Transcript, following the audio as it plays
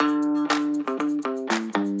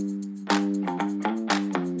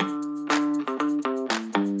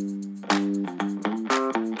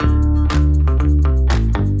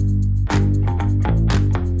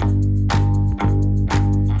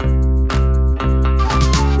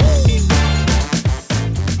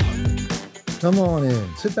Come on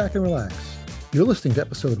in, sit back and relax. You're listening to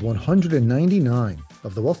episode 199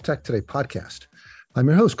 of the Wealth Tech Today podcast. I'm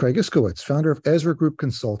your host, Craig Iskowitz, founder of Ezra Group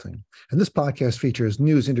Consulting, and this podcast features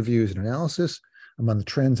news, interviews, and analysis among the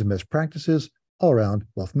trends and best practices all around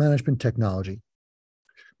wealth management technology.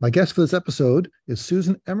 My guest for this episode is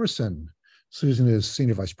Susan Emerson. Susan is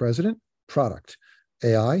Senior Vice President, Product,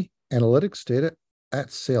 AI, Analytics, Data at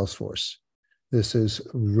Salesforce. This is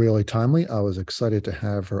really timely. I was excited to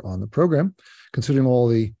have her on the program, considering all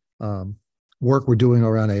the work we're doing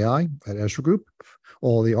around AI at Ezra Group,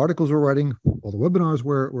 all the articles we're writing, all the webinars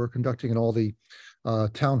we're conducting, and all the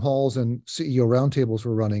town halls and CEO roundtables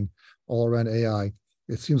we're running all around AI.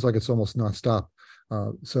 It seems like it's almost nonstop.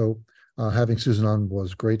 So having Susan on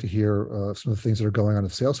was great to hear some of the things that are going on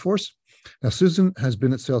at Salesforce. Now, Susan has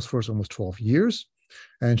been at Salesforce almost 12 years.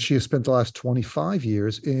 And she has spent the last 25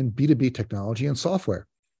 years in B2B technology and software.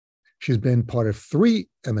 She's been part of 3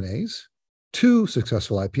 M&As, 2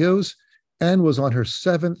 successful IPOs, and was on her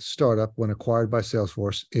 7th startup when acquired by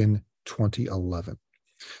Salesforce in 2011.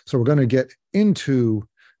 So we're going to get into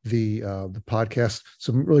the podcast.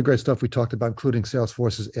 Some really great stuff we talked about, including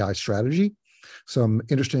Salesforce's AI strategy, some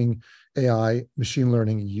interesting AI machine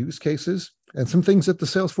learning use cases, and some things that the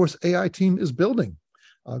Salesforce AI team is building.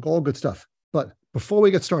 All good stuff. But before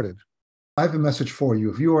we get started, I have a message for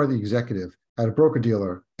you. If you are the executive at a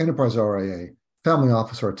broker-dealer, enterprise RIA, family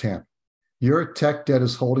office, or a TAMP, your tech debt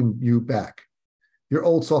is holding you back. Your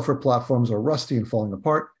old software platforms are rusty and falling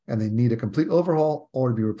apart, and they need a complete overhaul or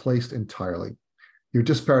to be replaced entirely. Your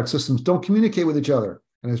disparate systems don't communicate with each other,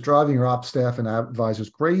 and it's driving your ops staff and advisors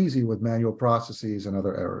crazy with manual processes and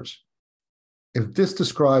other errors. If this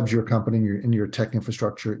describes your company and your tech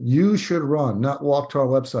infrastructure, you should run, not walk to our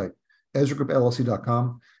website,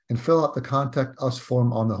 EzraGroupLLC.com, and fill out the Contact Us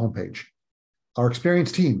form on the homepage. Our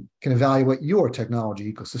experienced team can evaluate your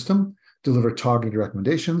technology ecosystem, deliver targeted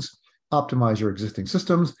recommendations, optimize your existing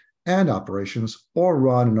systems and operations, or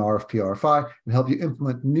run an RFP RFI and help you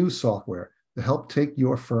implement new software to help take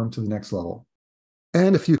your firm to the next level.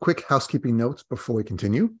 And a few quick housekeeping notes before we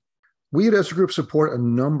continue. We at Ezra Group support a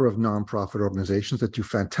number of nonprofit organizations that do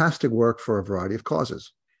fantastic work for a variety of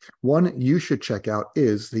causes. One you should check out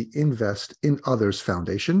is the Invest in Others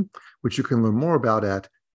Foundation, which you can learn more about at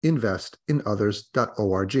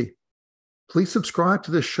investinothers.org. Please subscribe to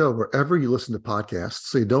this show wherever you listen to podcasts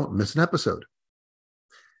so you don't miss an episode.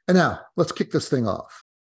 And now, let's kick this thing off.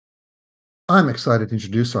 I'm excited to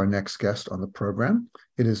introduce our next guest on the program.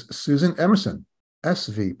 It is Susan Emerson,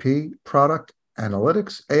 SVP, Product,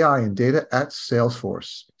 Analytics, AI, and Data at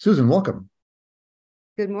Salesforce. Susan, welcome.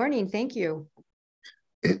 Good morning. Thank you.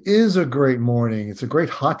 It is a great morning. It's a great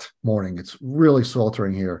hot morning. It's really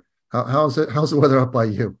sweltering here. How's it? How's the weather up by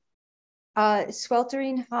you?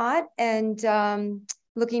 Sweltering hot, and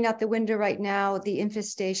looking out the window right now, the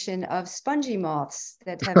infestation of spongy moths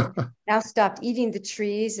that have now stopped eating the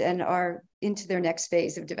trees and are into their next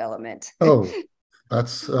phase of development. Oh,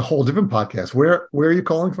 that's a whole different podcast. Where are you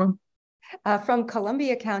calling from? From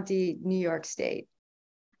Columbia County, New York State.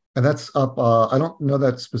 And that's up, I don't know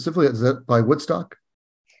that specifically. Is that by Woodstock?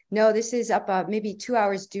 No, this is up maybe 2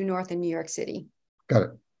 hours due north in New York City. Got it.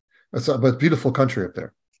 But beautiful country up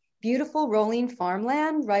there. Beautiful rolling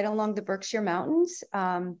farmland right along the Berkshire Mountains.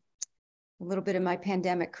 A little bit of my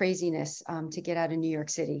pandemic craziness to get out of New York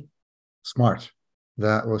City. Smart.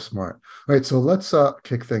 That was smart. All right, so let's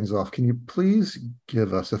kick things off. Can you please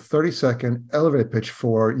give us a 30-second elevator pitch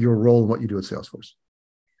for your role and what you do at Salesforce?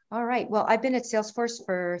 All right. Well, I've been at Salesforce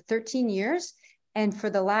for 13 years. And for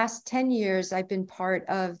the last 10 years, I've been part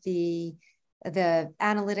of the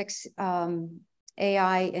analytics,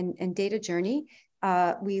 AI, and data journey.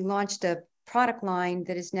 We launched a product line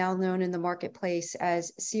that is now known in the marketplace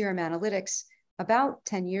as CRM Analytics about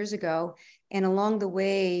 10 years ago. And along the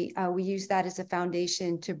way, we use that as a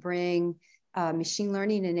foundation to bring machine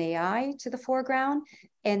learning and AI to the foreground,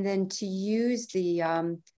 and then to use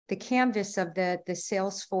the canvas of the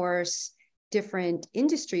Salesforce different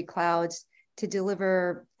industry clouds to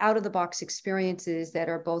deliver out-of-the-box experiences that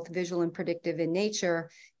are both visual and predictive in nature,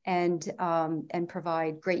 and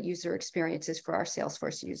provide great user experiences for our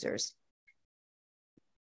Salesforce users.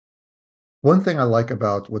 One thing I like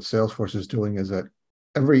about what Salesforce is doing is that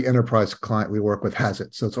every enterprise client we work with has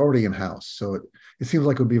it. So it's already in-house. So it seems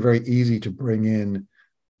like it would be very easy to bring in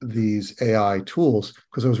these AI tools,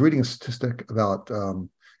 because I was reading a statistic about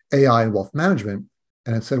AI and wealth management,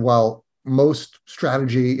 and it said, while most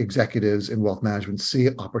strategy executives in wealth management see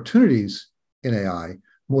opportunities in AI,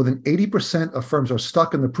 more than 80% of firms are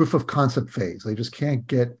stuck in the proof of concept phase. They just can't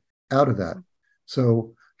get out of that.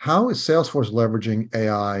 So how is Salesforce leveraging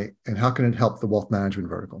AI, and how can it help the wealth management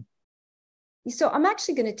vertical? So I'm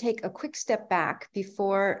actually going to take a quick step back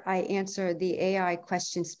before I answer the AI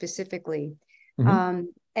question specifically, Mm-hmm.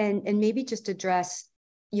 and maybe just address,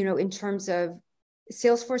 in terms of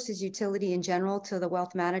Salesforce's utility in general to the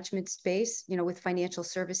wealth management space, with financial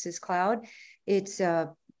services cloud. It's,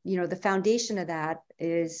 the foundation of that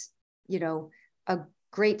is, a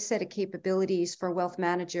great set of capabilities for wealth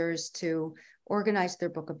managers to organize their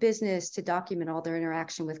book of business, to document all their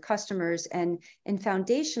interaction with customers, and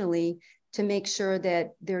foundationally, to make sure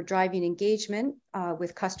that they're driving engagement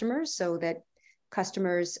with customers, so that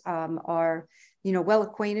customers are, well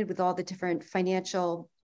acquainted with all the different financial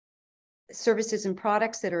services and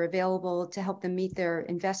products that are available to help them meet their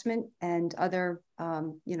investment and other,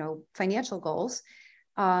 financial goals,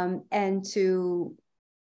 and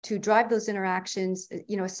to drive those interactions,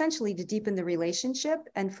 essentially to deepen the relationship,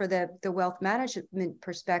 and for the wealth management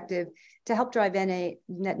perspective, to help drive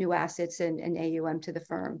net new assets and AUM to the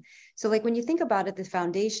firm. So like when you think about it, the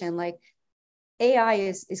foundation, like AI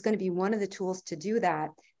is going to be one of the tools to do that.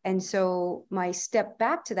 And so my step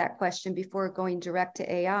back to that question before going direct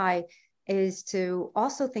to AI is to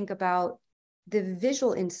also think about the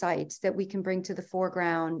visual insights that we can bring to the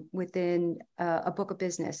foreground within a book of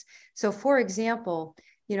business. So for example,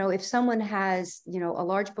 if someone has, a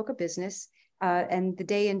large book of business, and the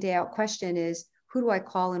day in, day out question is, who do I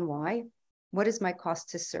call and why? What is my cost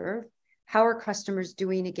to serve? How are customers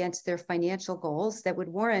doing against their financial goals that would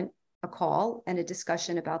warrant a call and a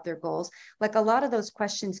discussion about their goals? Like a lot of those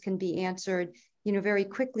questions can be answered, very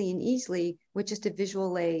quickly and easily with just a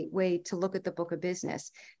visual way to look at the book of business.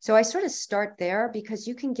 So I sort of start there because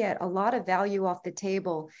you can get a lot of value off the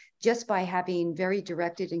table just by having very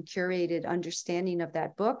directed and curated understanding of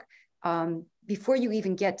that book, before you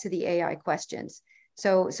even get to the AI questions.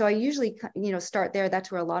 So I usually, start there.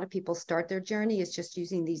 That's where a lot of people start their journey, is just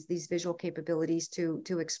using these visual capabilities to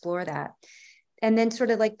explore that. And then sort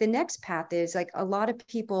of like the next path is like a lot of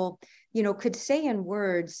people, could say in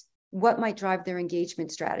words what might drive their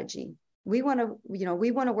engagement strategy. We want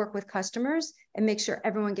to work with customers and make sure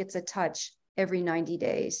everyone gets a touch every 90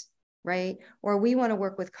 days, right? Or we want to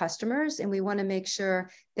work with customers and we want to make sure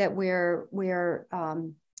that we're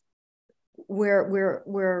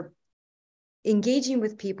engaging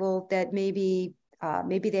with people that maybe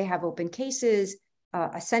they have open cases,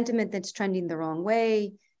 a sentiment that's trending the wrong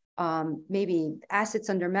way, maybe assets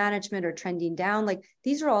under management are trending down. Like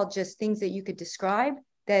these are all just things that you could describe,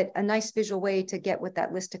 that a nice visual way to get with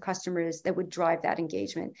that list of customers that would drive that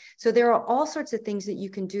engagement. So there are all sorts of things that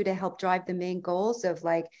you can do to help drive the main goals of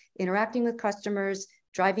like interacting with customers,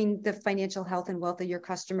 driving the financial health and wealth of your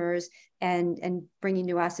customers, and bringing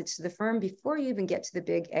new assets to the firm before you even get to the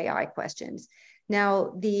big AI questions.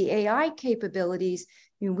 Now, the AI capabilities,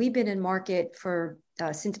 we've been in market for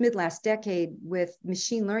since mid last decade with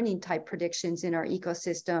machine learning type predictions in our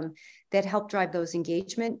ecosystem that help drive those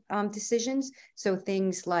engagement decisions. So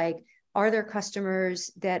things like, are there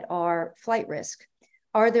customers that are flight risk?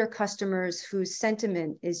 Are there customers whose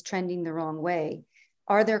sentiment is trending the wrong way?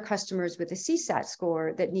 Are there customers with a CSAT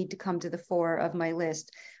score that need to come to the fore of my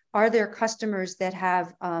list? Are there customers that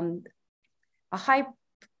have a high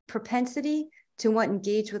propensity to want to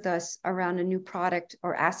engage with us around a new product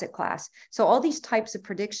or asset class? So all these types of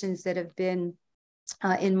predictions that have been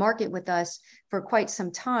in market with us for quite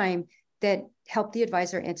some time that help the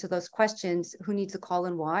advisor answer those questions: who needs a call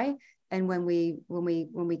and why? And when we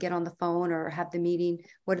get on the phone or have the meeting,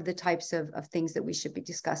 what are the types of things that we should be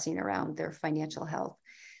discussing around their financial health?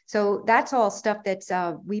 So that's all stuff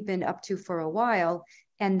that we've been up to for a while.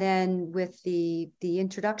 And then with the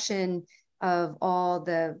introduction of all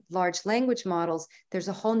the large language models, there's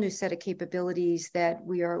a whole new set of capabilities that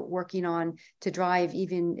we are working on to drive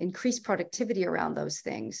even increased productivity around those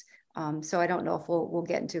things. So I don't know if we'll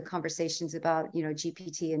get into conversations about,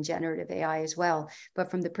 GPT and generative AI as well. But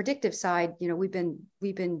from the predictive side, we've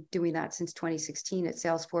been doing that since 2016 at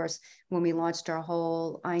Salesforce, when we launched our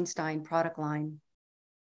whole Einstein product line.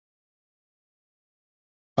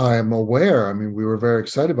 I'm aware. I mean, we were very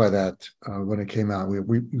excited by that when it came out.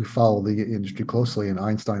 We follow the industry closely, and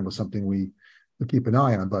Einstein was something we keep an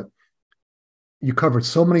eye on. But you covered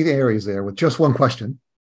so many areas there with just one question.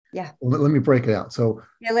 Yeah. Let me break it out. So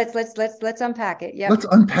yeah, let's unpack it. Yeah. Let's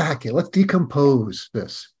unpack it. Let's decompose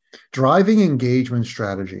this. Driving engagement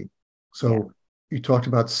strategy. So you talked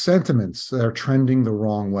about sentiments that are trending the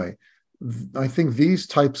wrong way. I think these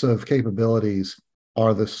types of capabilities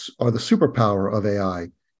are the superpower of AI,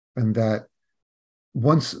 and that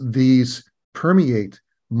once these permeate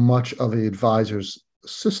much of the advisor's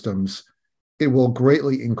systems, it will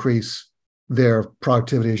greatly increase their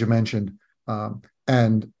productivity, as you mentioned,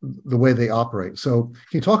 and the way they operate. So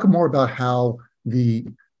can you talk more about how the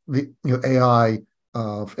AI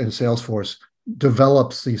in Salesforce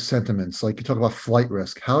develops these sentiments? Like you talk about flight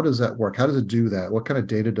risk. How does that work? How does it do that? What kind of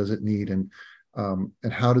data does it need? And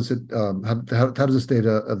how does it how does this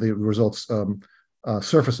data the results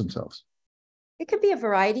surface themselves? It could be a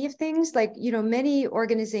variety of things. Like, many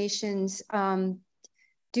organizations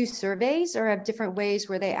do surveys or have different ways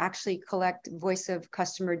where they actually collect voice of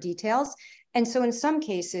customer details. And so in some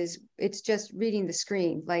cases, it's just reading the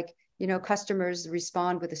screen. Like, customers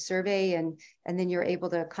respond with a survey, and then you're able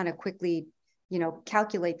to kind of quickly,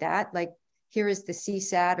 calculate that. Like, here is the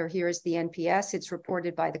CSAT or here is the NPS. It's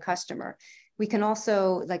reported by the customer. We can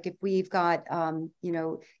also, like, if we've got,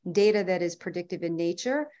 data that is predictive in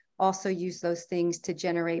nature, also use those things to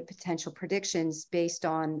generate potential predictions based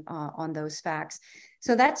on those facts.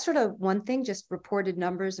 So that's sort of one thing, just reported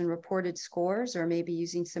numbers and reported scores, or maybe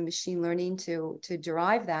using some machine learning to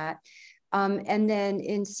derive that. And then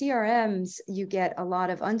in CRMs, you get a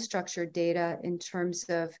lot of unstructured data in terms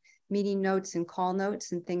of meeting notes and call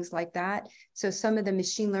notes and things like that. So some of the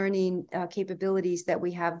machine learning capabilities that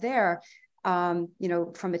we have there,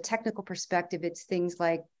 from a technical perspective, it's things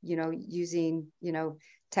like, using,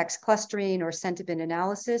 text clustering or sentiment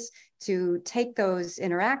analysis to take those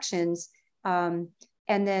interactions and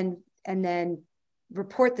then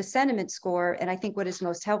report the sentiment score. And I think what is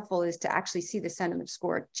most helpful is to actually see the sentiment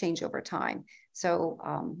score change over time. So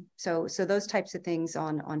those types of things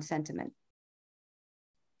on sentiment.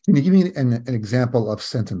 Can you give me an example of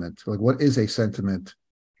sentiment? Like, what is a sentiment?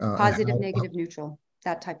 Positive, negative, neutral,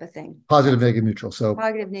 that type of thing. Positive, negative, neutral. So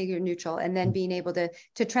positive, negative, neutral, and then being able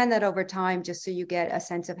to trend that over time, just so you get a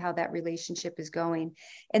sense of how that relationship is going.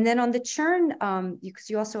 And then on the churn, because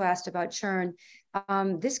you also asked about churn,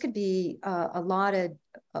 this could be a lot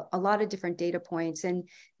of different data points, and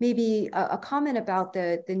maybe a comment about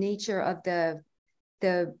the nature of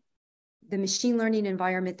the machine learning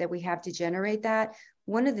environment that we have to generate that.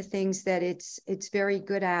 One of the things that it's very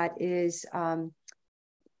good at is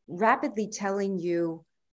rapidly telling you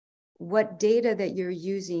what data that you're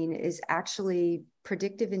using is actually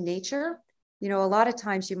predictive in nature. A lot of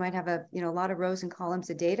times you might have a lot of rows and columns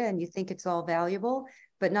of data and you think it's all valuable,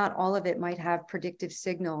 but not all of it might have predictive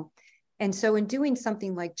signal. And so in doing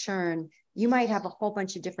something like churn, you might have a whole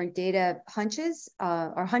bunch of different data hunches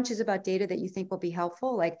or hunches about data that you think will be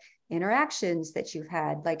helpful, like interactions that you've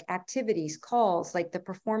had, like activities, calls, like the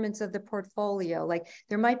performance of the portfolio. Like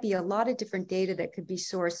there might be a lot of different data that could be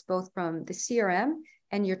sourced both from the CRM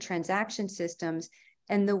and your transaction systems.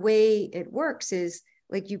 And the way it works is,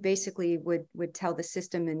 like, you basically would tell the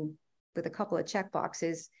system, and with a couple of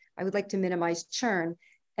checkboxes, I would like to minimize churn.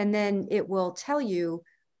 And then it will tell you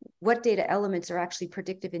what data elements are actually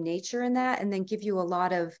predictive in nature in that, and then give you a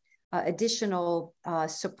lot of additional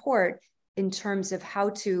support in terms of how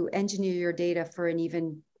to engineer your data for an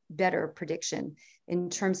even better prediction, in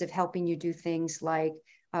terms of helping you do things like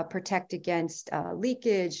protect against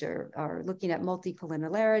leakage, or looking at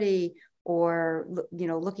multicollinearity, or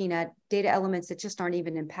looking at data elements that just aren't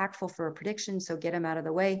even impactful for a prediction, so get them out of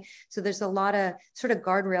the way. So there's a lot of sort of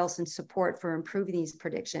guardrails and support for improving these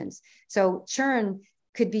predictions. So churn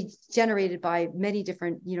could be generated by many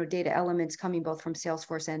different data elements coming both from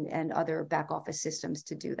Salesforce and other back office systems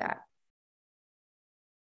to do that.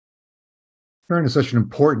 churn is such an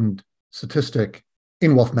important statistic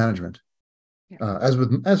in wealth management. Yeah. As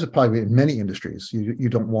with probably in many industries, you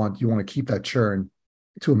want to keep that churn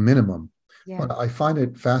to a minimum. Yeah. But I find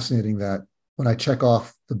it fascinating that when I check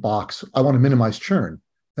off the box, I want to minimize churn,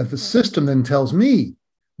 that the system then tells me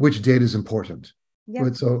which data is important. Yeah.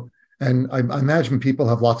 And I imagine people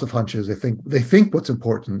have lots of hunches. They think what's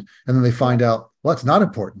important, and then they find out, well, it's not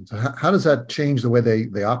important. So how does that change the way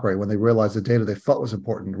they operate when they realize the data they thought was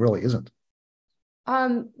important really isn't?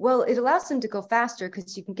 Well, it allows them to go faster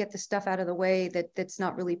because you can get the stuff out of the way that's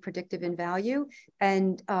not really predictive in value,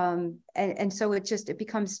 and so it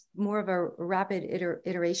becomes more of a rapid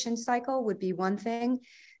iteration cycle would be one thing.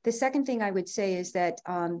 The second thing I would say is that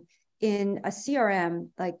in a CRM,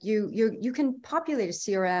 like you can populate a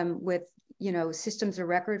CRM with systems of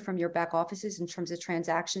record from your back offices in terms of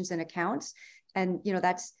transactions and accounts, and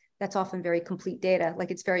that's often very complete data.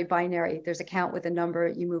 Like it's very binary. There's a count with a number,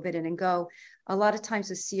 you move it in and go. A lot of times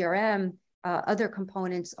with CRM, other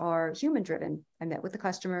components are human driven. I met with the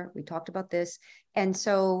customer, we talked about this. And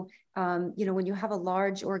so, when you have a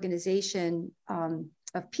large organization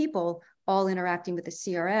of people all interacting with the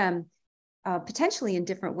CRM, potentially in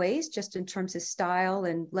different ways, just in terms of style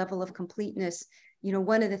and level of completeness,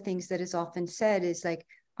 one of the things that is often said is like,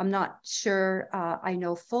 I'm not sure I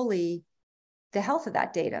know fully the health of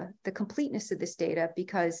that data, the completeness of this data,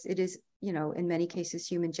 because it is, in many cases,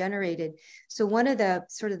 human generated. So one of the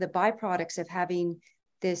sort of the byproducts of having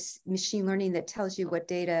this machine learning that tells you what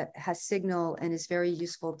data has signal and is very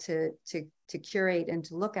useful to curate and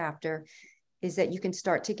to look after is that you can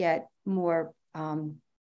start to get more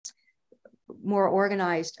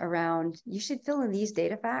organized around, you should fill in these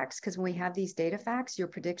data facts, because when we have these data facts, your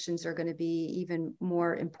predictions are going to be even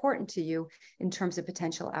more important to you in terms of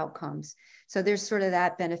potential outcomes. So there's sort of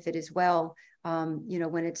that benefit as well,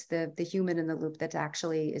 when it's the human in the loop that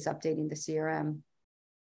actually is updating the CRM.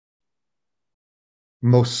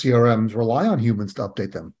 Most CRMs rely on humans to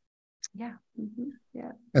update them. Yeah. Mm-hmm.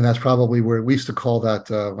 Yeah. And that's probably where we used to call that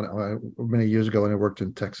many years ago when I worked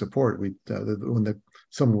in tech support.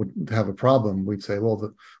 Someone would have a problem, we'd say,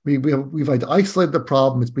 well, we've isolated the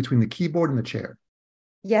problem. It's between the keyboard and the chair.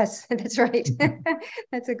 Yes, that's right.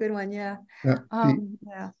 That's a good one. Yeah. Yeah.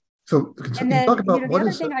 Yeah. So And you then, talk about the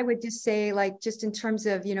other thing I would just say, like, just in terms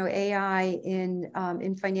of, AI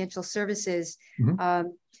in financial services, mm-hmm.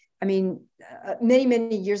 Many,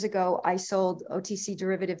 many years ago, I sold OTC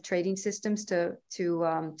derivative trading systems to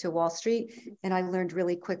Wall Street. And I learned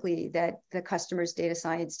really quickly that the customer's data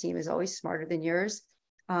science team is always smarter than yours.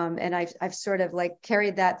 And I've sort of like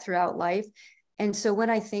carried that throughout life. And so when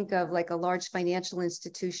I think of like a large financial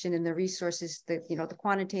institution and the resources that, the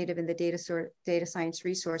quantitative and the data science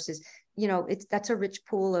resources, that's a rich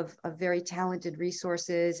pool of very talented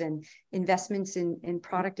resources and investments in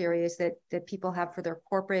product areas that people have for their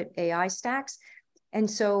corporate AI stacks. And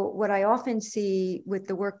so what I often see with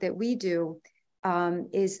the work that we do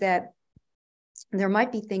is that there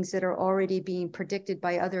might be things that are already being predicted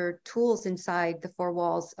by other tools inside the four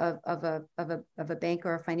walls of a bank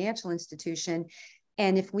or a financial institution.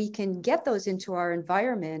 And if we can get those into our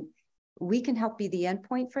environment, we can help be the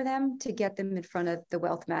endpoint for them to get them in front of the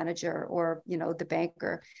wealth manager or, the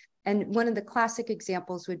banker. And one of the classic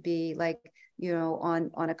examples would be like,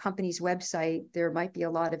 on a company's website, there might be a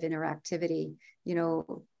lot of interactivity,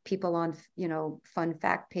 people on, fun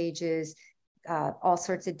fact pages, all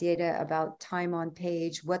sorts of data about time on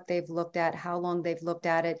page, what they've looked at, how long they've looked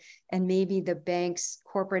at it. And maybe the bank's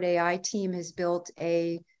corporate AI team has built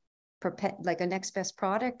a next best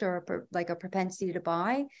product or a propensity to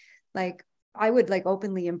buy. Like, I would like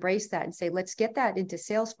openly embrace that and say, let's get that into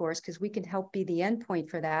Salesforce, because we can help be the endpoint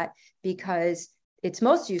for that, because it's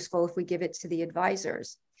most useful if we give it to the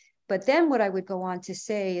advisors. But then what I would go on to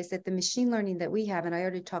say is that the machine learning that we have, and I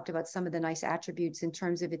already talked about some of the nice attributes in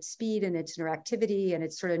terms of its speed and its interactivity and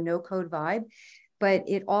its sort of no code vibe, but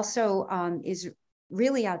it also is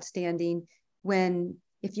really outstanding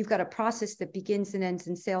if you've got a process that begins and ends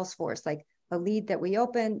in Salesforce, like a lead that we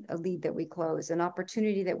open, a lead that we close, an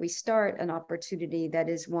opportunity that we start, an opportunity that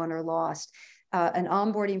is won or lost, an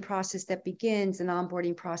onboarding process that begins, an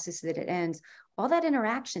onboarding process that it ends. All that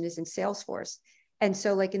interaction is in Salesforce. And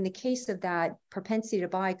so like in the case of that propensity to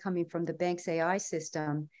buy coming from the bank's AI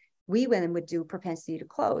system, we then would do propensity to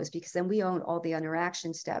close, because then we own all the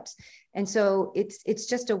interaction steps. And so it's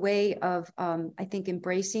just a way of, I think,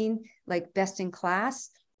 embracing like best in class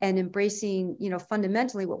and embracing,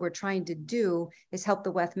 fundamentally what we're trying to do is help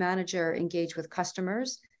the wealth manager engage with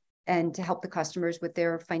customers and to help the customers with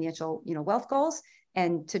their financial, wealth goals,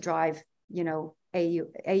 and to drive,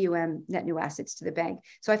 AUM, net new assets, to the bank.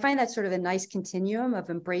 So I find that sort of a nice continuum of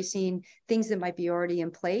embracing things that might be already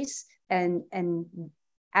in place and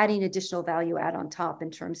adding additional value add on top in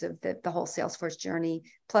terms of the whole Salesforce journey,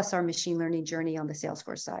 plus our machine learning journey on the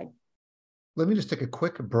Salesforce side. Let me just take a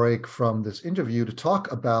quick break from this interview to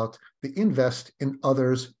talk about the Invest in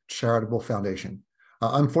Others charitable foundation.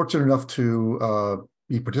 I'm fortunate enough to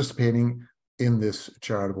be participating in this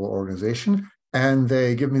charitable organization, and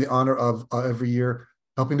they give me the honor of every year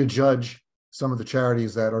helping to judge some of the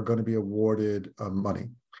charities that are going to be awarded money.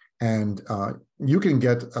 And you can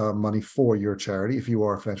get money for your charity if you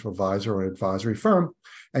are a financial advisor or an advisory firm.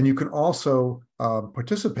 And you can also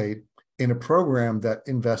participate in a program that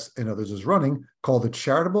Invest in Others is running called the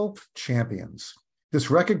Charitable Champions.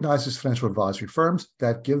 This recognizes financial advisory firms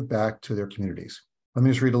that give back to their communities. Let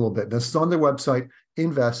me just read a little bit. This is on their website,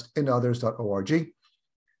 investinothers.org.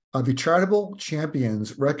 The Charitable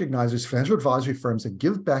Champions recognizes financial advisory firms that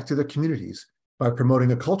give back to their communities by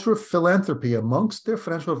promoting a culture of philanthropy amongst their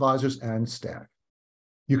financial advisors and staff.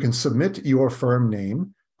 You can submit your firm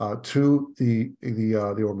name to the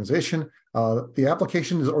organization. The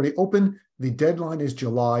application is already open. The deadline is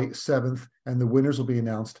July 7th, and the winners will be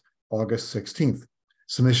announced August 16th.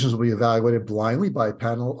 Submissions will be evaluated blindly by a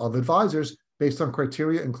panel of advisors based on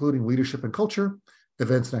criteria including leadership and culture,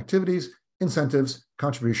 events and activities, incentives,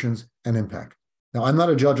 contributions, and impact. Now, I'm not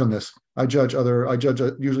a judge on this.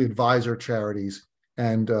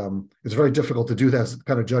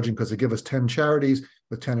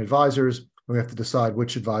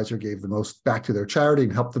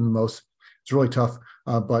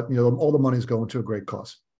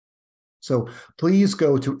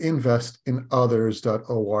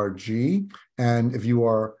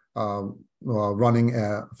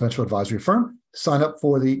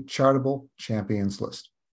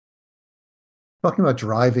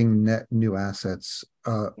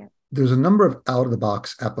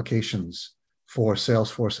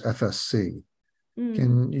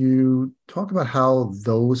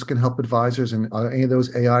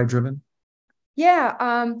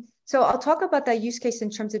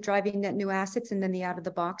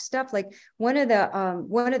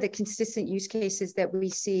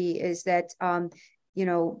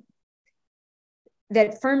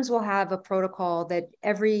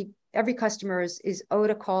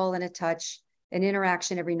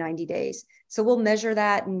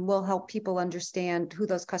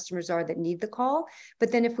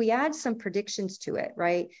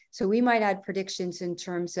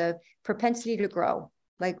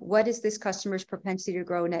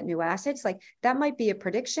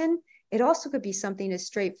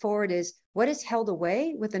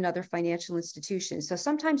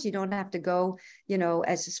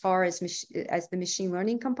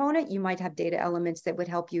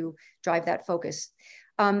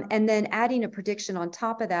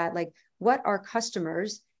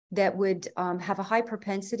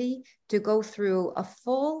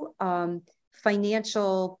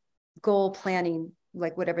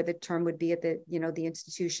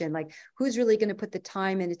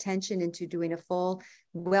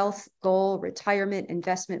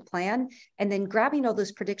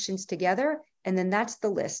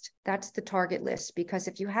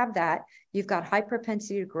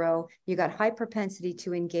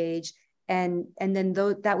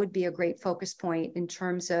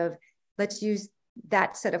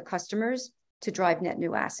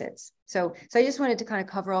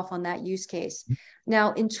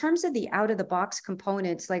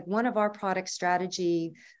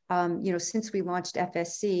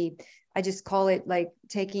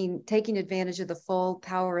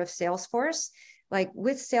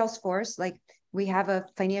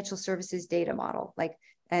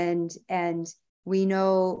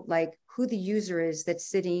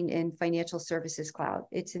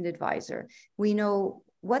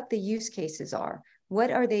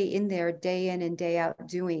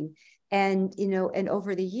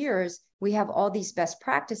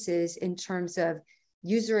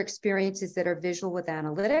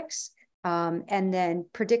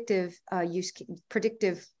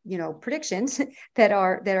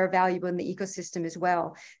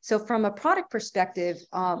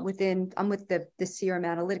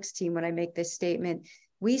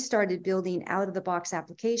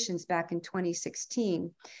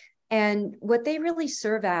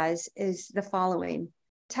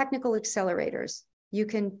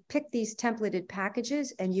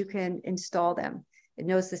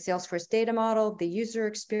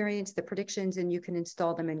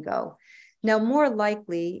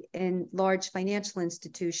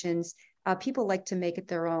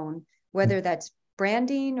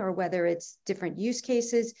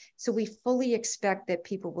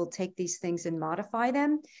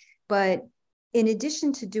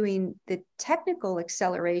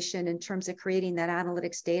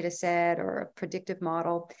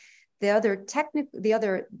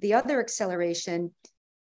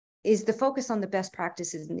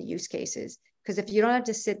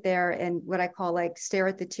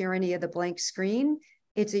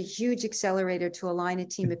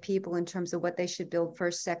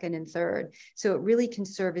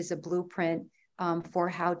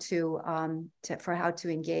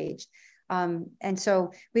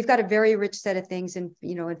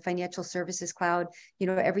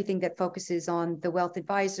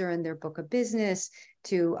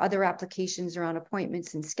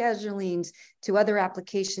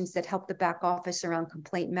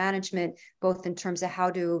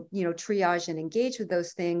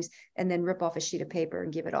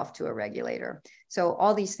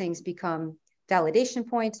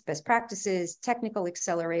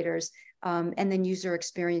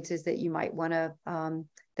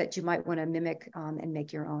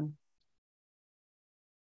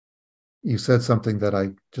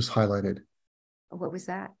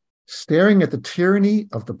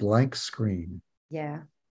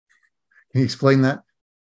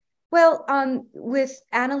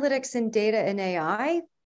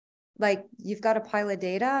 like you've got a pile of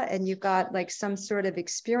data and you've got like some sort of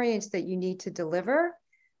experience that you need to deliver.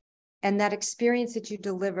 And that experience that you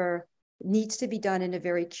deliver needs to be done in a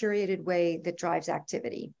very curated way that drives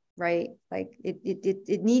activity, right? Like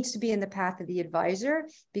it needs to be in the path of the advisor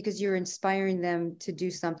because you're inspiring them to do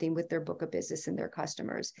something with their book of business and their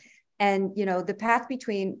customers. And, you know, the path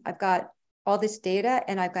between I've got all this data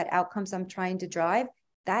and I've got outcomes I'm trying to drive,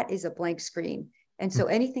 that is a blank screen. And so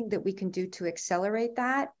anything that we can do to accelerate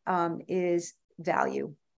that is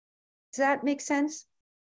value. Does that make sense?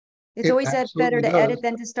 It's It always better absolutely to does. edit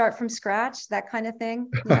than to start from scratch, that kind of thing.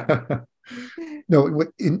 Yeah. No,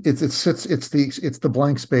 it's the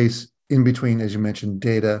blank space in between, as you mentioned,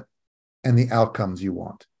 data and the outcomes you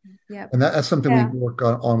want. Yep. And that's something we Yeah. work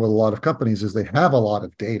on with a lot of companies is they have a lot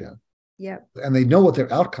of data Yep. and they know what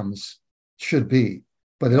their outcomes should be,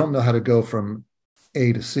 but they Yep. don't know how to go from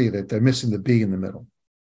A to C, that they're missing the B in the middle.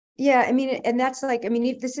 Yeah, I mean, and that's like, I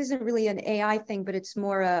mean, this isn't really an AI thing, but it's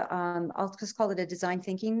more a, I'll just call it a design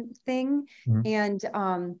thinking thing. Mhm.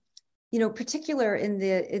 And, you know, particular in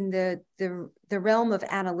the realm of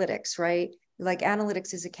analytics, right? Like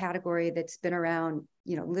analytics is a category that's been around,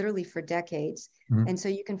 you know, literally for decades. Mhm. And so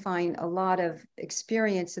you can find a lot of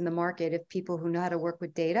experience in the market of people who know how to work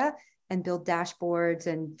with data and build dashboards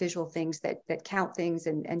and visual things that count things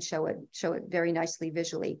and show it very nicely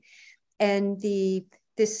visually. And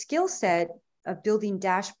this skill set of building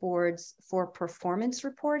dashboards for performance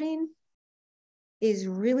reporting is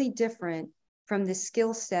really different from the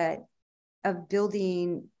skill set of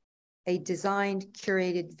building a designed,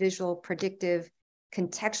 curated, visual, predictive,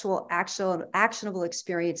 contextual, actionable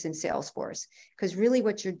experience in Salesforce. Because really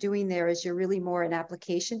what you're doing there is you're really more an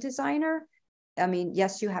application designer. I mean,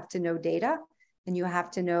 yes, you have to know data and you have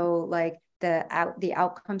to know like the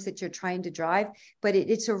outcomes that you're trying to drive, but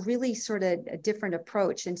it's a really sort of a different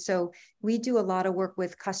approach. And so we do a lot of work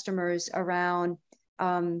with customers around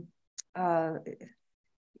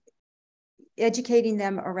educating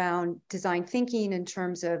them around design thinking in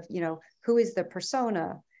terms of, you know, who is the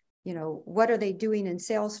persona, you know, what are they doing in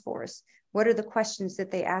Salesforce? What are the questions that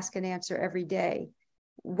they ask and answer every day?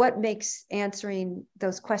 What makes answering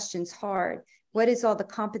those questions hard? What is all the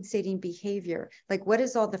compensating behavior? Like, what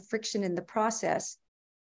is all the friction in the process?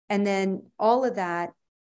 And then all of that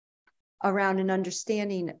around an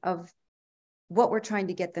understanding of what we're trying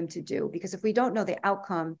to get them to do. Because if we don't know the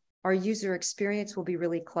outcome, our user experience will be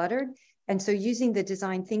really cluttered. And so using the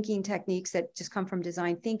design thinking techniques that just come from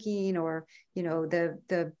design thinking, or, you know,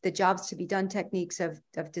 the jobs to be done techniques of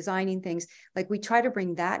designing things, like we try to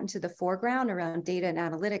bring that into the foreground around data and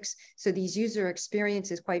analytics. So these user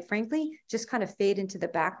experiences, quite frankly, just kind of fade into the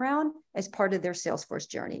background as part of their Salesforce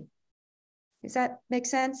journey. Does that make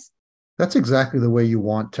sense? That's exactly the way you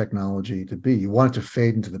want technology to be. You want it to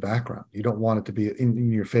fade into the background. You don't want it to be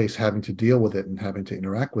in your face, having to deal with it and having to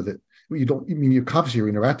interact with it. You don't, I mean, you're obviously you're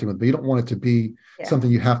interacting with it, but you don't want it to be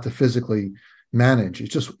something you have to physically manage.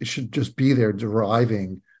 It should just be there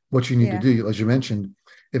deriving what you need to do. As you mentioned,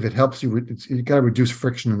 if it helps you, you got to reduce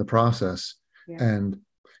friction in the process. And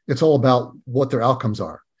it's all about what their outcomes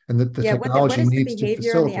are. And the technology what is the needs to behavior and the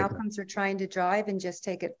facilitate that. outcomes we're trying to drive, and just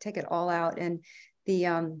take it all out. And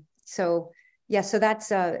the so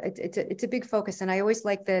that's it's a big focus. And I always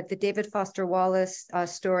like the David Foster Wallace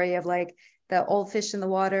story of like the old fish in the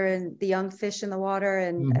water and the young fish in the water.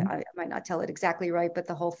 And I might not tell it exactly right, but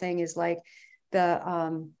the whole thing is like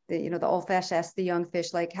the you know, the old fish asks the young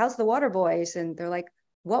fish, like, how's the water, boys? And they're like,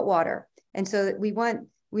 what water? And so we want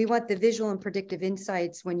the visual and predictive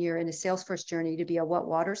insights when you're in a Salesforce journey to be a what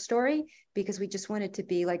water story, because we just want it to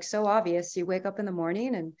be like so obvious. You wake up in the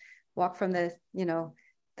morning and walk from the, you know,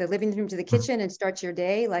 the living room to the kitchen and start your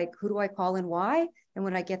day. Like, who do I call and why? And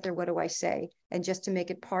when I get there, what do I say? And just to make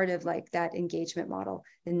it part of like that engagement model,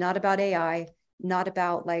 and not about AI, not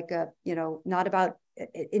about like you know, not about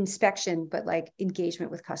inspection, but like engagement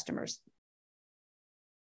with customers.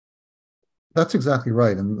 That's exactly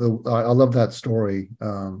right, and I love that story.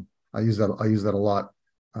 I use that a lot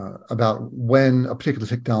about when a particular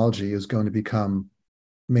technology is going to become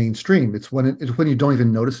mainstream. It's when you don't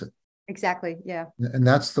even notice it. Exactly. Yeah. And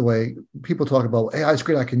that's the way people talk about AI is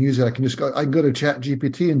great. I can use it. I can go to Chat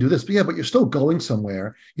GPT and do this. But yeah, but you're still going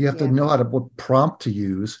somewhere. You have to know what prompt to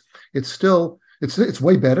use. It's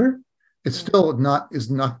way better. It's still not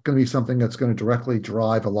going to be something that's going to directly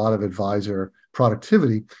drive a lot of advisor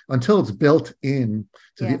productivity until it's built in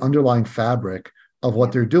to the underlying fabric of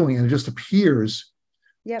what they're doing, and it just appears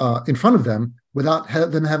in front of them without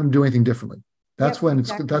them having to do anything differently. That's when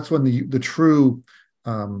that's when the true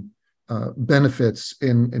benefits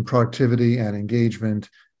in productivity and engagement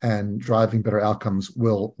and driving better outcomes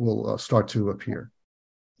will start to appear.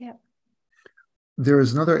 Yeah. There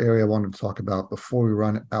is another area I wanted to talk about before we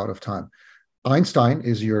run out of time. Einstein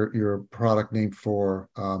is your product name for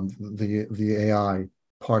the AI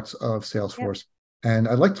parts of Yep. Salesforce, and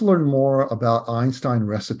I'd like to learn more about Einstein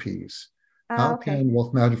recipes. How Okay. can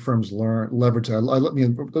wealth management firms leverage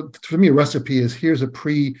that? For me, a recipe is here's a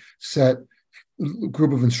preset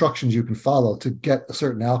group of instructions you can follow to get a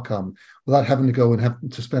certain outcome without having to go and have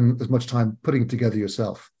to spend as much time putting it together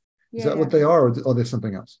yourself. Is that what Yeah. they are, or are they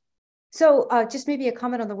something else? So just maybe a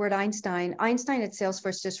comment on the word Einstein. Einstein at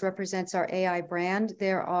Salesforce just represents our AI brand.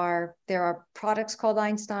 There are products called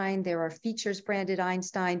Einstein. There are features branded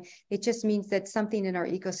Einstein. It just means that something in our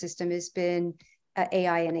ecosystem has been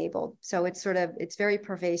AI enabled. So it's very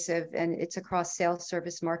pervasive, and it's across sales,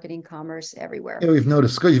 service, marketing, commerce, everywhere. Yeah, we've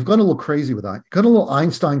noticed you've gone a little crazy with that. Gone a little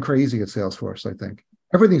Einstein crazy at Salesforce, I think.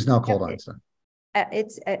 Everything's now called Yep. Einstein.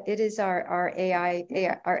 It is our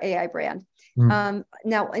AI brand. Mm.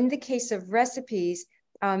 Now, in the case of recipes,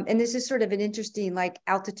 and this is sort of an interesting like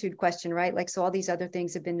altitude question, right? Like, so all these other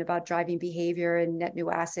things have been about driving behavior and net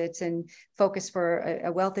new assets and focus for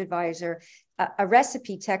a wealth advisor. A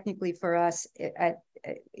recipe, technically, for us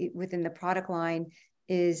within the product line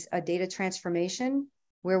is a data transformation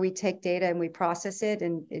where we take data and we process it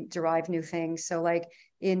and derive new things. So, like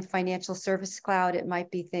in Financial Service Cloud, it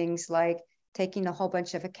might be things like taking a whole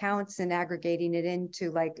bunch of accounts and aggregating it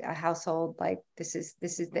into like a household, like this is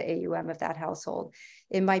the AUM of that household.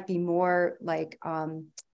 It might be more like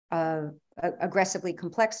uh, aggressively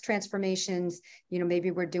complex transformations.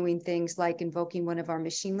 Maybe we're doing things like invoking one of our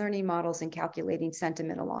machine learning models and calculating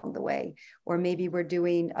sentiment along the way, or maybe we're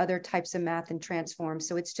doing other types of math and transform.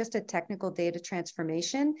 So it's just a technical data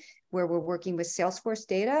transformation where we're working with Salesforce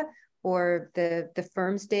data or the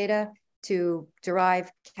firm's data to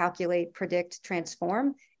derive, calculate, predict,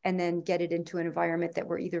 transform, and then get it into an environment that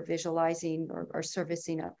we're either visualizing or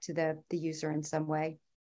servicing up to the user in some way.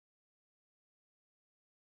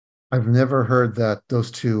 I've never heard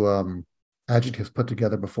those two adjectives put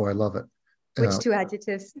together before. I love it. Which two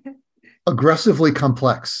adjectives? Aggressively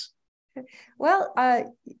complex. Well,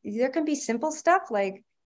 there can be simple stuff like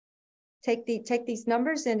take these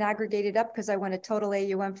numbers and aggregate it up because I want a total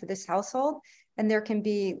AUM for this household. And there can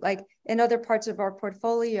be like in other parts of our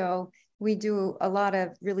portfolio, we do a lot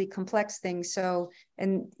of really complex things. So,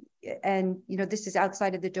 and this is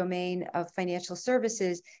outside of the domain of financial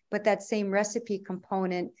services, but that same recipe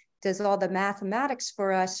component does all the mathematics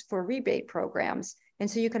for us for rebate programs. And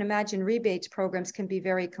so you can imagine rebates programs can be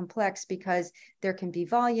very complex because there can be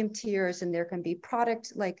volume tiers and there can be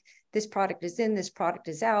product, like this product is in, this product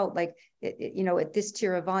is out, like, at this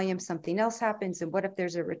tier of volume, something else happens. And what if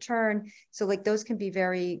there's a return? So like those can be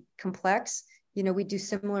very complex. We do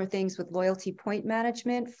similar things with loyalty point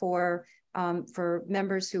management for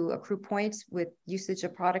members who accrue points with usage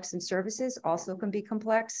of products and services also can be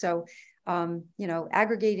complex. So,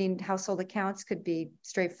 aggregating household accounts could be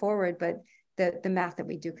straightforward, but the math that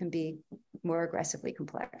we do can be more aggressively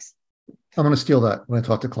complex. I'm going to steal that when I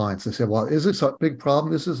talk to clients. They say, well, is it a big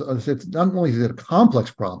problem? It's not only is it a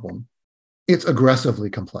complex problem, it's aggressively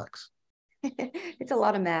complex. It's a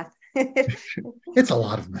lot of math. It's a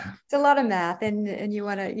lot of math. It's a lot of math, and you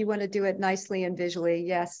want to do it nicely and visually.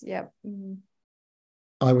 Yes. Yep. Mm-hmm.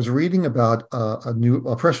 I was reading about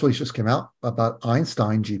a press release just came out about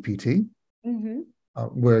Einstein GPT, Mm-hmm.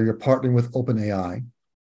 where you're partnering with OpenAI,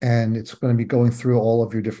 and it's going to be going through all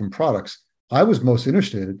of your different products. I was most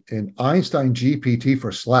interested in Einstein GPT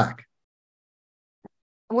for Slack.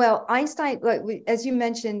 Well, Einstein, like as you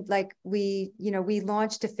mentioned, like we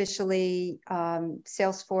launched officially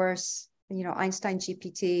Salesforce, Einstein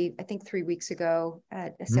GPT, I think 3 weeks ago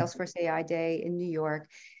at a Salesforce AI Day in New York.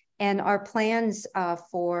 And our plans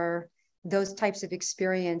for those types of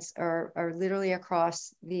experience are literally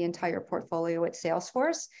across the entire portfolio at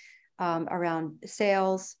Salesforce, around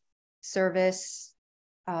sales, service,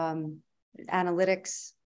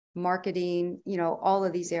 analytics, marketing, all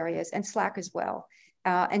of these areas, and Slack as well.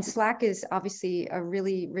 And Slack is obviously a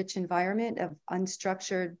really rich environment of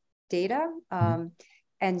unstructured data.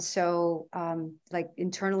 And so like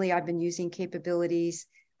internally, I've been using capabilities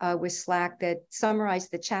with Slack that summarize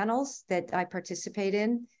the channels that I participate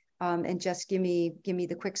in and just give me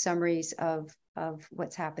the quick summaries of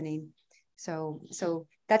what's happening. So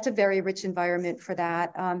that's a very rich environment for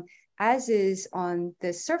that. As is on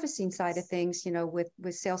the servicing side of things, with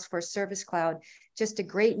Salesforce Service Cloud, just a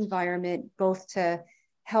great environment both to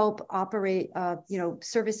help operate,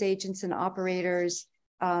 service agents and operators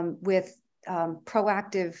with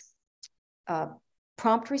proactive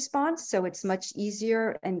prompt response. So it's much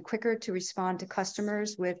easier and quicker to respond to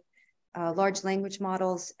customers with large language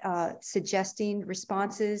models suggesting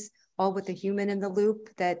responses all with a human in the loop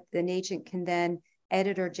that an agent can then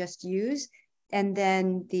edit or just use. And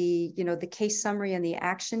then the case summary and the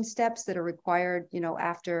action steps that are required,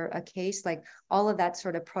 after a case, like all of that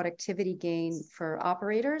sort of productivity gain for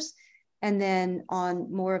operators. And then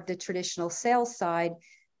on more of the traditional sales side,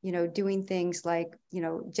 doing things like,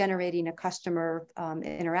 generating a customer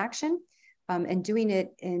interaction, and doing it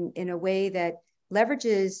in a way that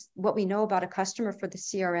leverages what we know about a customer for the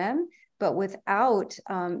CRM, but without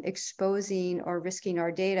exposing or risking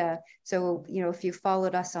our data. So, if you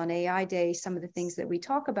followed us on AI Day, some of the things that we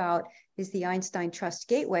talk about is the Einstein Trust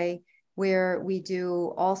Gateway, where we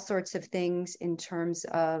do all sorts of things in terms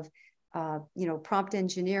of, prompt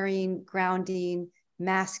engineering, grounding,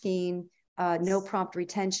 masking, no prompt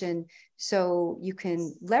retention. So you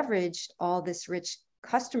can leverage all this rich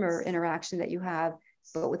customer interaction that you have,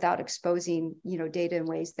 but without exposing, data in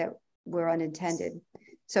ways that were unintended.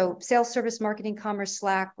 So sales, service, marketing, commerce,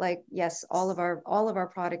 Slack, yes, all of our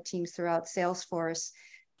product teams throughout Salesforce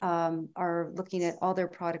are looking at all their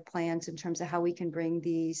product plans in terms of how we can bring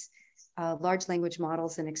these large language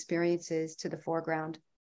models and experiences to the foreground.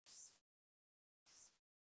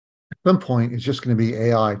 At some point, it's just going to be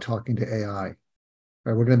AI talking to AI.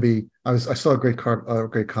 Right? We're going to be. I saw a great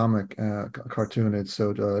comic cartoon. It's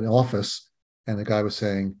an office, and the guy was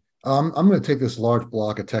saying, I'm going to take this large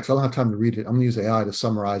block of text. I don't have time to read it. I'm going to use AI to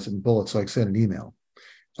summarize it in bullets so I can send an email.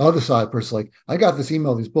 Other side person like, I got this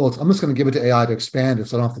email, these bullets. I'm just going to give it to AI to expand it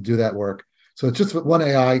so I don't have to do that work. So it's just one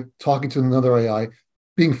AI talking to another AI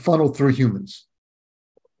being funneled through humans.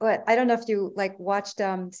 But I don't know if you watched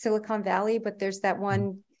Silicon Valley, but there's that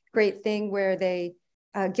one great thing where they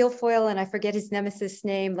Guilfoyle and I forget his nemesis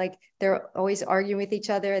name, they're always arguing with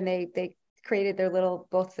each other, and they created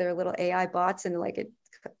both their little AI bots, and it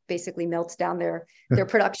basically melts down their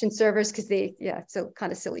production servers because so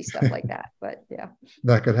kind of silly stuff like that. But yeah,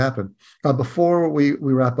 that could happen. Before we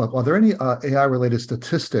wrap up, are there any AI related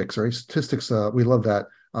statistics we love that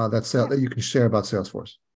that you can share about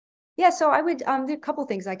Salesforce? Yeah, so I would there are a couple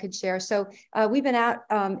things I could share. So we've been at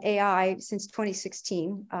AI since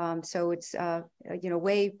 2016. So it's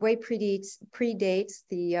way predates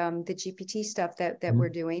the GPT stuff that we're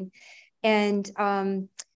doing, and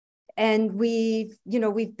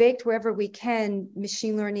we've baked wherever we can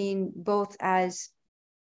machine learning, both as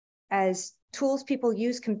tools people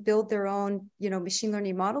use can build their own, machine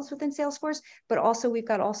learning models within Salesforce, but also we've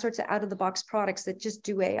got all sorts of out-of-the-box products that just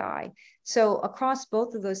do AI. So across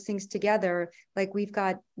both of those things together, we've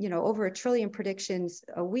got, over 1 trillion predictions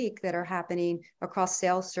a week that are happening across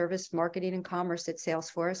sales, service, marketing, and commerce at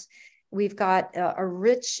Salesforce. We've got a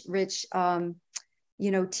rich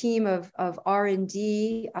team of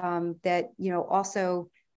R&D that, also,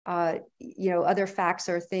 other facts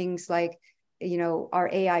are things like, our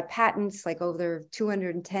AI patents, over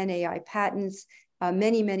 210 AI patents,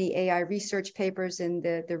 many AI research papers in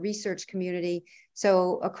the research community.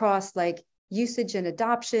 So across usage and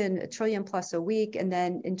adoption, 1 trillion plus a week. And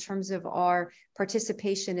then in terms of our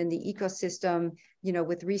participation in the ecosystem,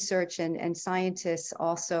 with research and scientists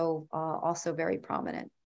also very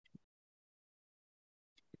prominent.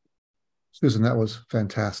 Susan, that was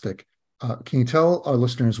fantastic. Can you tell our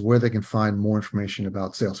listeners where they can find more information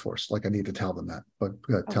about Salesforce? I need to tell them that, but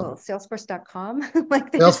tell them. Salesforce.com.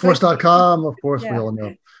 Salesforce.com, of course, we all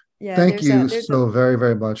know. Yeah, Thank you so very,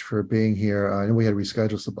 very much for being here. I know we had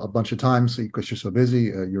rescheduled a bunch of times because you're so busy,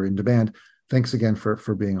 you're in demand. Thanks again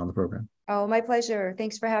for being on the program. Oh, my pleasure.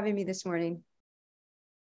 Thanks for having me this morning.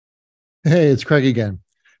 Hey, it's Craig again.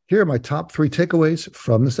 Here are my top 3 takeaways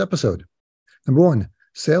from this episode. Number 1,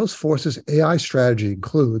 Salesforce's AI strategy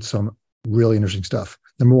includes some really interesting stuff.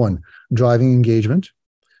 Number 1, driving engagement.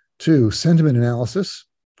 2, sentiment analysis,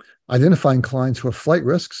 identifying clients who have flight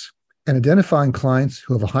risks, and identifying clients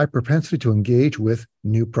who have a high propensity to engage with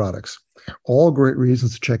new products. All great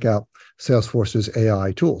reasons to check out Salesforce's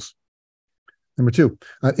AI tools. Number 2,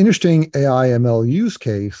 an interesting AI ML use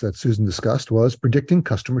case that Susan discussed was predicting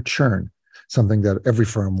customer churn, something that every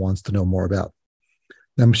firm wants to know more about.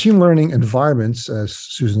 Now, machine learning environments, as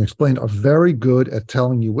Susan explained, are very good at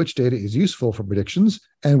telling you which data is useful for predictions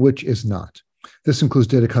and which is not. This includes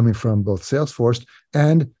data coming from both Salesforce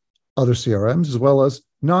and other CRMs, as well as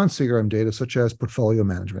non-CRM data such as portfolio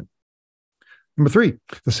management. Number 3,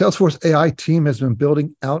 the Salesforce AI team has been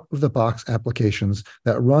building out-of-the-box applications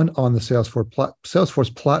that run on the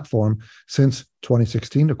Salesforce platform since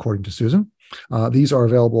 2016, according to Susan. These are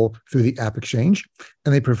available through the App Exchange,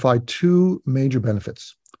 and they provide 2 major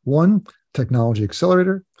benefits. 1, technology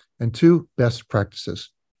accelerator, and 2, best practices.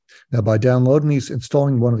 Now, by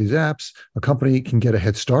installing one of these apps, a company can get a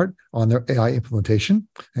head start on their AI implementation,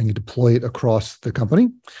 and you deploy it across the company,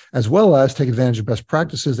 as well as take advantage of best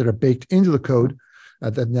practices that are baked into the code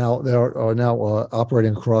that are now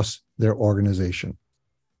operating across their organization.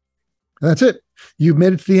 And that's it. You've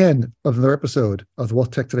made it to the end of another episode of the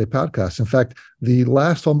Wealth Tech Today podcast. In fact, the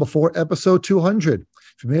last one before episode 200.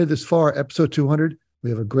 If you made it this far, episode 200, we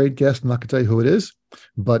have a great guest. I'm not going to tell you who it is,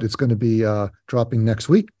 but it's going to be dropping next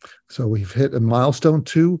week. So we've hit a milestone,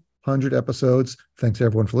 200 episodes. Thanks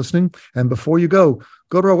everyone for listening. And before you go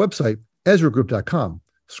to our website, EzraGroup.com.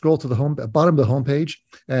 Scroll to the bottom of the homepage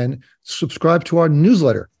and subscribe to our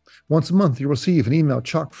newsletter. Once a month, you'll receive an email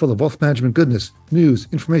chock full of wealth management goodness, news,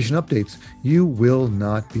 information, updates. You will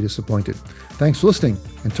not be disappointed. Thanks for listening,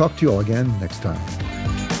 and talk to you all again next time.